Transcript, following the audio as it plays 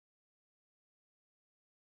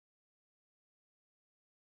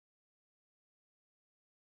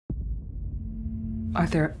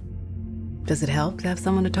Arthur, does it help to have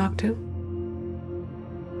someone to talk to?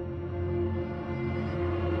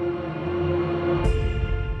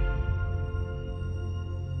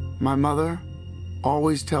 My mother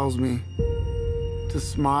always tells me to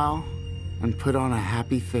smile and put on a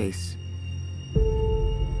happy face.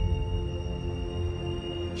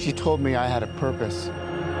 She told me I had a purpose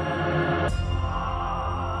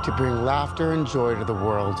to bring laughter and joy to the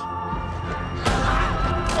world.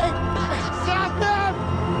 Hey, stop them!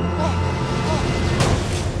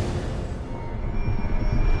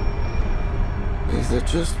 Is it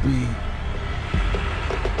just me?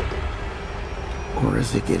 Or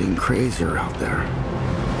is it getting crazier out there?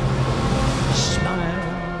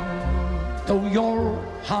 Smile, though your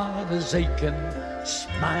heart is aching.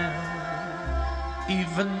 Smile,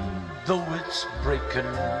 even though it's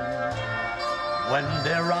breaking. When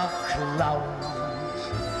there are clouds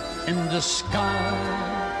in the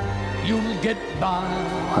sky, you'll get by.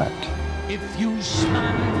 What? If you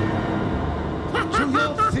smile to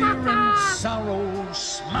your fear and sorrow,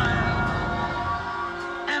 smile,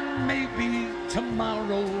 and maybe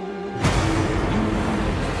tomorrow you'll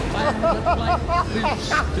find that life is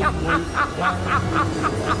still worthwhile.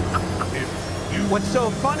 If you What's so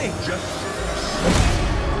funny? just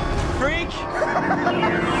Freak!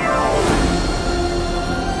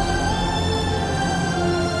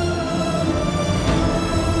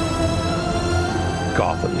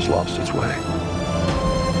 Gotham's lost its way.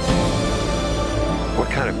 What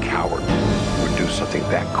kind of coward would do something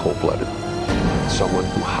that cold-blooded? Someone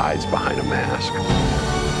who hides behind a mask.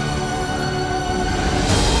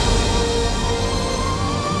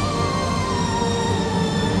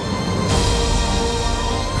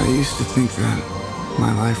 I used to think that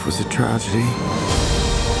my life was a tragedy.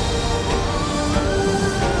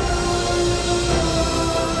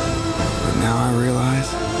 But now I realize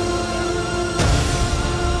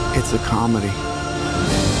it's a comedy.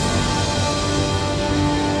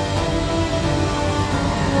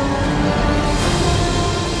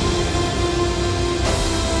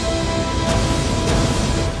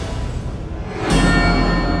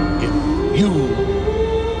 if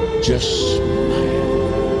you just